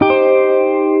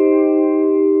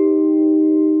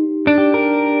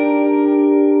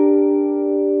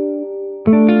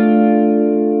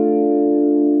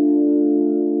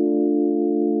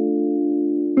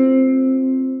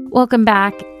Welcome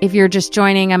back. If you're just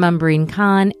joining, I'm Umbreen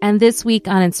Khan, and this week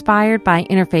on Inspired by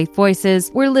Interfaith Voices,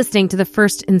 we're listening to the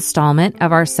first installment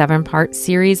of our 7-part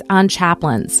series on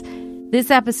chaplains.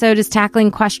 This episode is tackling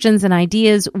questions and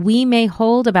ideas we may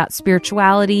hold about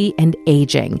spirituality and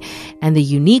aging, and the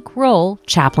unique role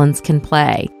chaplains can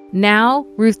play. Now,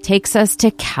 Ruth takes us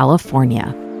to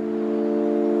California.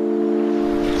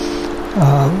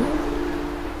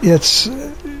 It's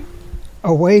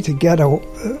a way to get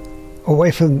away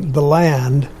from the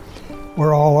land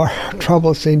where all our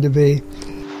troubles seem to be,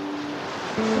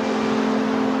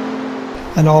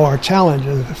 and all our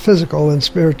challenges, physical and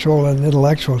spiritual and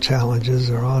intellectual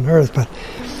challenges, are on earth, but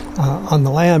on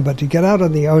the land. But to get out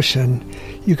on the ocean,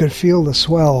 you could feel the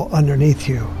swell underneath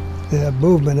you, the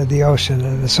movement of the ocean,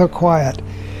 and it's so quiet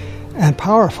and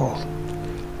powerful.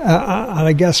 And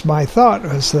I guess my thought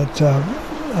was that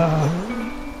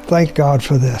thank God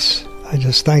for this. I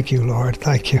just thank you, Lord.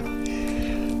 Thank you.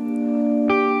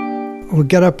 We'd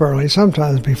get up early,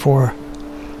 sometimes before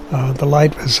the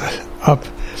light was up.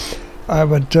 I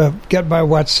would get my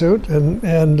wetsuit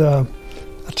and a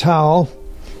towel,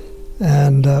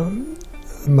 and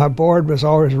my board was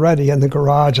always ready in the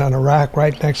garage on a rack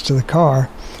right next to the car.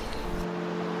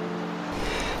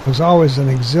 It was always an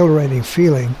exhilarating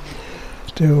feeling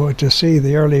to see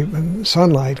the early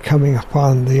sunlight coming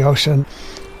upon the ocean.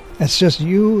 It's just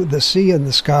you, the sea, and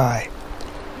the sky.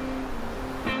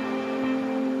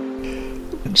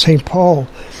 St. Paul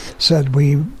said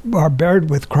we are buried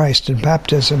with Christ in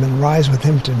baptism and rise with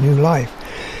him to new life.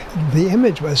 The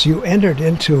image was you entered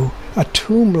into a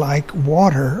tomb-like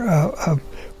water, a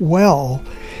well,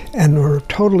 and were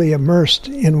totally immersed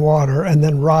in water, and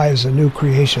then rise a new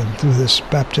creation through this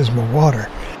baptismal water.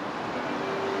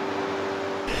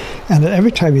 And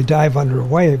every time you dive under a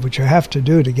wave, which you have to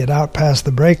do to get out past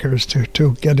the breakers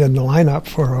to get in the lineup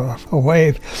for a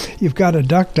wave, you've got to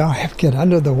duck dive, get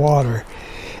under the water.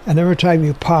 And every time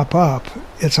you pop up,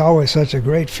 it's always such a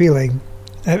great feeling,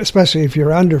 especially if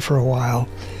you're under for a while,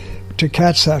 to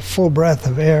catch that full breath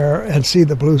of air and see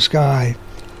the blue sky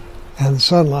and the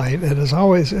sunlight. It is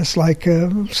always, it's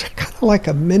kind of like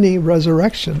a mini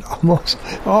resurrection almost.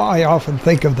 Oh, I often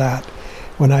think of that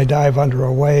when I dive under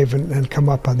a wave and come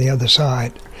up on the other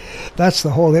side. That's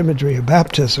the whole imagery of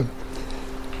baptism.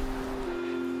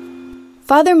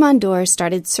 Father Mondor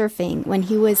started surfing when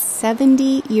he was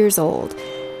 70 years old.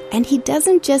 And he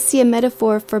doesn't just see a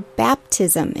metaphor for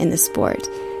baptism in the sport.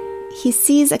 He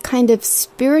sees a kind of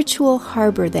spiritual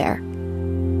harbor there.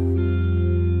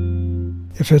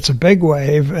 If it's a big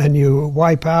wave and you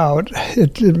wipe out,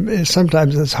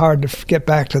 sometimes it's hard to get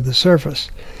back to the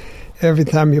surface. Every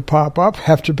time you pop up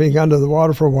after being under the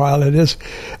water for a while, it is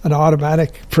an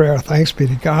automatic prayer. Thanks be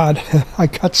to God. I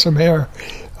got some air.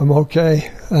 I'm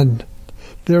okay. And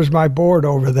there's my board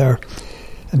over there.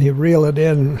 And you reel it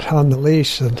in on the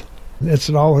leash, and it's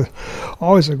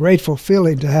always a grateful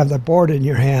feeling to have the board in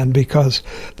your hand, because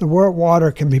the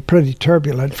water can be pretty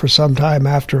turbulent for some time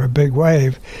after a big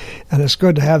wave, and it's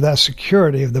good to have that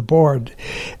security of the board.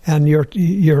 And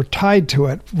you're tied to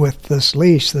it with this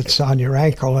leash that's on your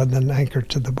ankle and then anchored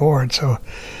to the board. So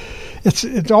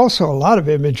it's also a lot of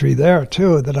imagery there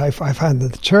too that I find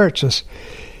that the church is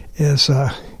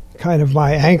kind of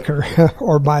my anchor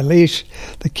or my leash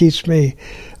that keeps me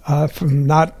from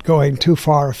not going too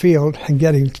far afield and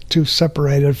getting too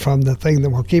separated from the thing that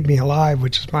will keep me alive,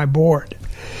 which is my board.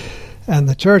 And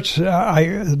the church,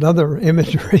 another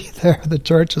imagery there, the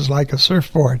church is like a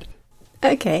surfboard.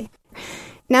 Okay.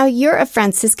 Now, you're a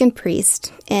Franciscan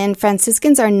priest, and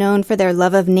Franciscans are known for their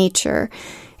love of nature.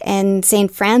 And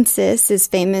St. Francis is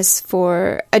famous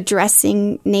for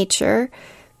addressing nature,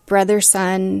 brother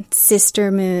sun,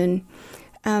 sister moon.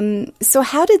 So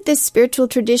how did this spiritual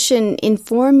tradition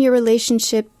inform your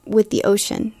relationship with the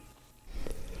ocean?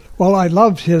 Well, I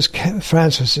loved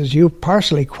Francis, as you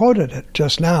partially quoted it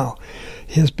just now,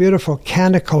 his beautiful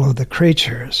Canticle of the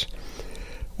Creatures,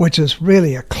 which is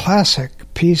really a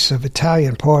classic piece of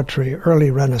Italian poetry,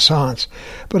 early Renaissance,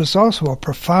 but it's also a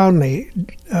profoundly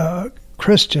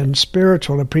Christian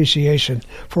spiritual appreciation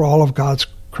for all of God's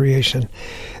creation.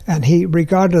 And he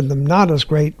regarded them not as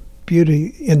great beauty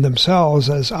in themselves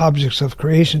as objects of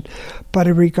creation, but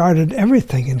he regarded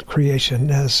everything in creation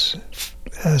as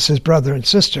his brother and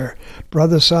sister,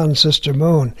 brother sun, sister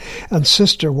moon, and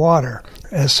sister water,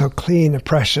 as so clean and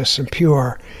precious and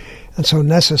pure and so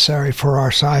necessary for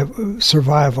our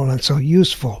survival and so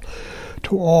useful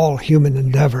to all human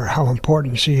endeavor, how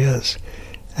important she is.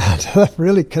 And that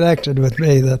really connected with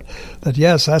me that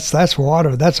yes, that's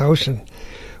water, that's ocean.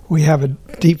 we have a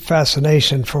deep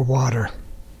fascination for water.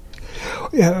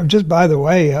 Yeah, just by the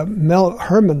way,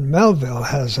 Herman Melville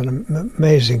has an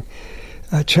amazing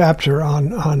chapter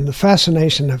on the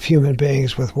fascination of human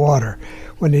beings with water,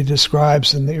 when he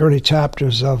describes in the early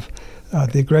chapters of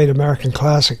the great American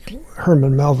classic,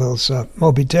 Herman Melville's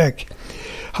Moby Dick,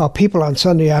 how people on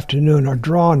Sunday afternoon are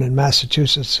drawn in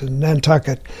Massachusetts and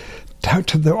Nantucket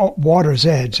to the water's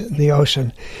edge, the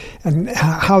ocean, and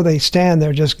how they stand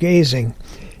there just gazing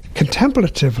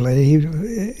contemplatively,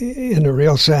 in a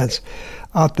real sense,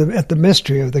 at the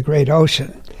mystery of the great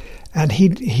ocean. And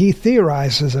he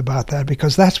theorizes about that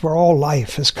because that's where all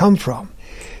life has come from.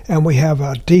 And we have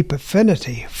a deep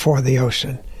affinity for the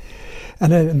ocean.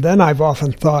 And then I've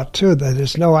often thought, too, that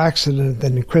it's no accident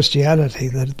that in Christianity,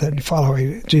 that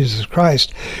following Jesus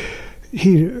Christ,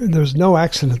 there's no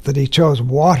accident that he chose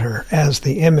water as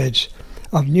the image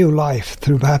of new life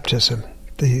through baptism,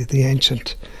 the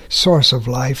ancient source of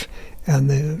life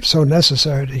and so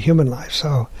necessary to human life.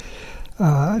 So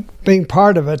being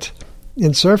part of it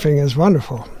in surfing is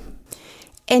wonderful.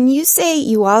 And you say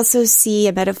you also see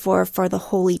a metaphor for the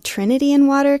Holy Trinity in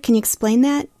water. Can you explain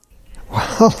that?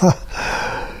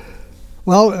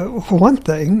 Well, for one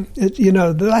thing,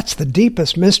 that's the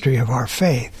deepest mystery of our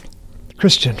faith,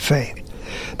 Christian faith.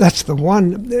 That's the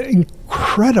one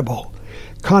incredible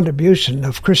contribution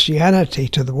of Christianity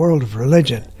to the world of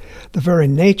religion, the very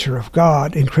nature of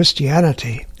God in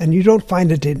Christianity, and you don't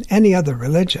find it in any other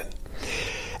religion.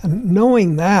 And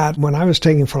knowing that, when I was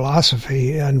taking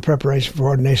philosophy in preparation for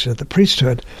ordination at the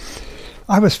priesthood,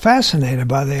 I was fascinated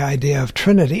by the idea of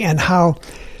Trinity and how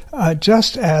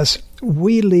just as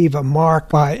we leave a mark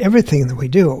by everything that we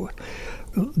do,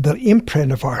 the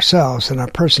imprint of ourselves and our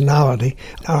personality,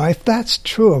 now if that's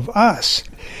true of us,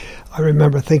 I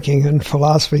remember thinking in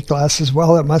philosophy classes,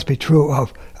 well, it must be true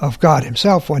of God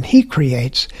himself. When he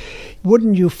creates,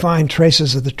 wouldn't you find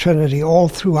traces of the Trinity all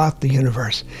throughout the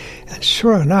universe? And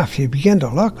sure enough, you begin to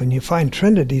look and you find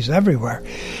Trinities everywhere.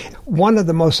 One of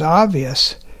the most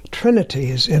obvious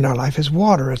Trinities in our life is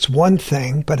water. It's one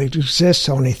thing, but it exists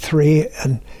only three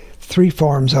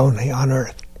forms only on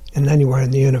Earth and anywhere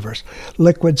in the universe: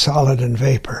 liquid, solid, and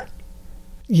vapor.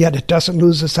 Yet it doesn't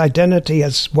lose its identity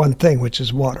as one thing, which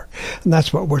is water. And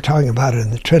that's what we're talking about in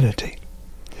the Trinity.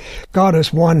 God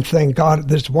is one thing.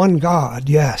 There's one God,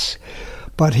 yes,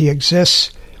 but he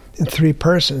exists in three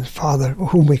persons, Father,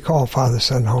 whom we call Father,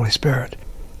 Son, and Holy Spirit.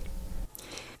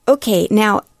 Okay,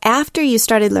 now after you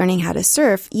started learning how to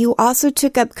surf, you also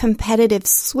took up competitive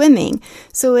swimming.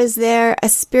 So is there a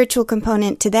spiritual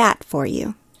component to that for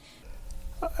you?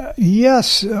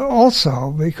 Yes,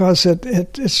 also, because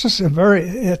it's just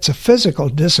it's a physical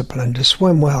discipline to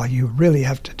swim well. You really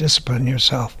have to discipline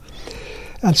yourself.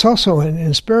 And it's also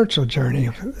in spiritual journey.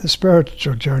 The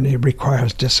spiritual journey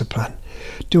requires discipline,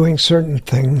 doing certain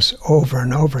things over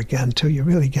and over again until you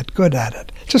really get good at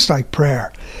it. Just like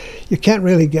prayer. You can't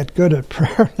really get good at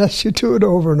prayer unless you do it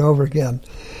over and over again.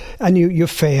 And you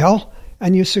fail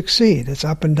and you succeed. It's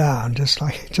up and down, just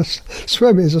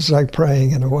swimming is just like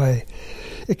praying in a way.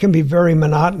 It can be very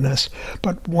monotonous,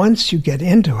 but once you get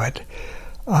into it,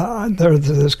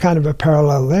 there's kind of a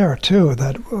parallel there, too,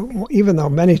 that even though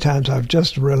many times I've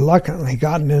just reluctantly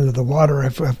gotten into the water,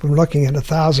 if I'm looking at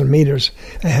 1,000 meters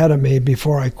ahead of me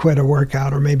before I quit a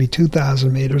workout, or maybe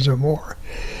 2,000 meters or more,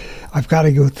 I've got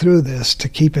to go through this to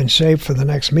keep in shape for the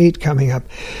next meet coming up.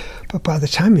 But by the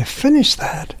time you finish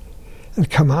that and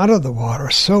come out of the water,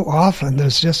 so often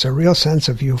there's just a real sense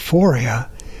of euphoria,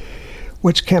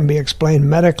 which can be explained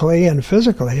medically and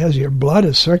physically. As your blood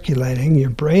is circulating, your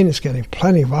brain is getting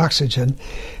plenty of oxygen,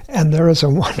 and there is a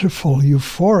wonderful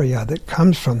euphoria that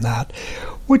comes from that,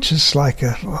 which is like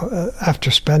after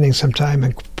spending some time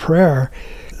in prayer,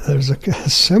 there's a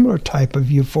similar type of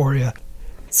euphoria.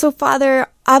 So, Father,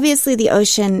 obviously the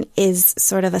ocean is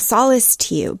sort of a solace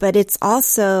to you, but it's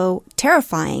also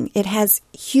terrifying. It has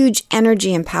huge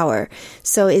energy and power.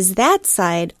 So is that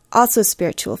side also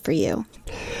spiritual for you?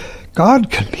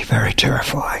 God can be very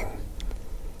terrifying,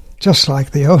 just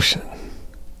like the ocean.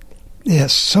 It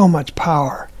has so much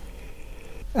power,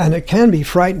 and it can be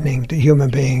frightening to human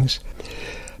beings.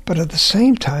 But at the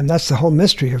same time, that's the whole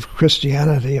mystery of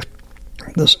Christianity,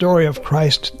 the story of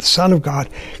Christ, the Son of God,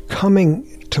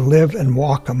 coming to live and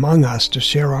walk among us to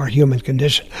share our human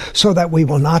condition so that we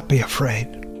will not be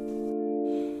afraid.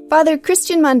 Father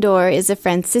Christian Mondor is a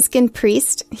Franciscan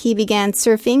priest. He began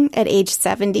surfing at age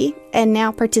 70 and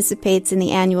now participates in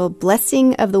the annual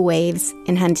Blessing of the Waves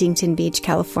in Huntington Beach,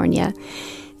 California.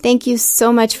 Thank you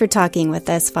so much for talking with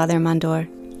us, Father Mondor.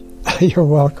 You're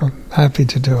welcome. Happy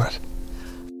to do it.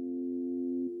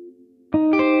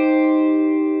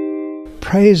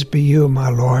 Praise be you, my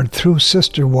Lord, through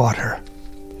Sister Water,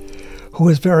 who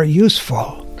is very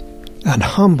useful and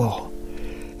humble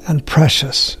and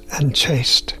precious and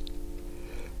chaste.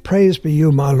 Praise be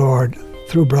you, my Lord,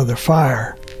 through Brother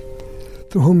Fire,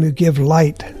 through whom you give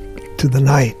light to the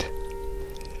night,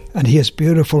 and he is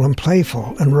beautiful and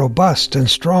playful and robust and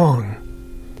strong.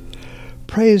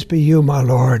 Praise be you, my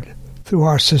Lord, through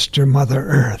our sister Mother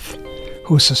Earth,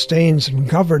 who sustains and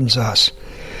governs us,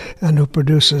 and who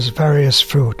produces various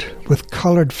fruit with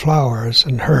colored flowers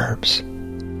and herbs.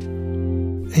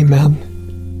 Amen.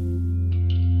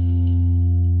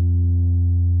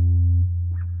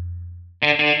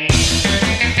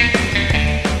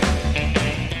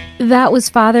 That was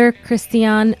Father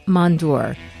Christian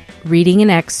Mondor reading an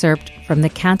excerpt from the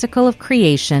Canticle of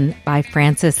Creation by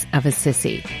Francis of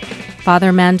Assisi.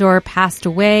 Father Mondor passed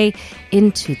away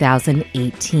in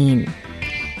 2018.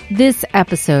 This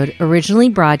episode originally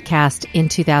broadcast in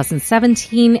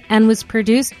 2017 and was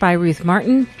produced by Ruth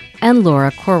Martin and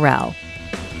Laura Correll.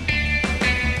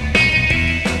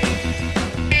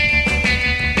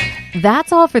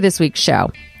 That's all for this week's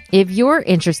show. If you're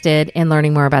interested in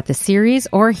learning more about the series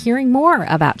or hearing more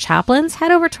about chaplains,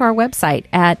 head over to our website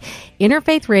at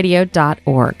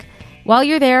interfaithradio.org. While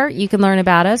you're there, you can learn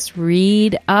about us,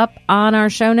 read up on our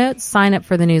show notes, sign up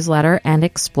for the newsletter, and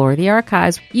explore the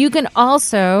archives. You can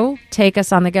also take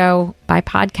us on the go by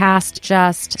podcast.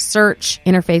 Just search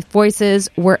Interfaith Voices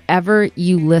wherever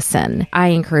you listen. I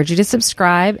encourage you to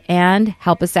subscribe and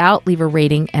help us out. Leave a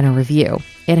rating and a review.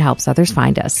 It helps others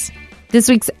find us. This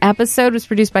week's episode was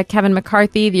produced by Kevin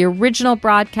McCarthy. The original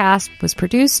broadcast was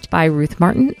produced by Ruth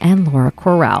Martin and Laura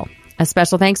Correll. A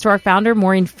special thanks to our founder,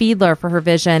 Maureen Fiedler, for her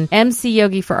vision, MC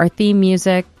Yogi for our theme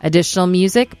music, additional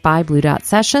music by Blue Dot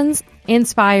Sessions.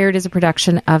 Inspired is a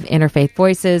production of Interfaith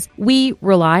Voices. We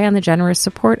rely on the generous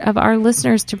support of our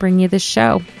listeners to bring you this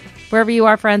show. Wherever you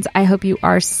are, friends, I hope you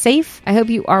are safe, I hope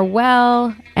you are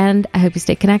well, and I hope you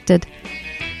stay connected.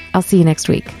 I'll see you next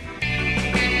week.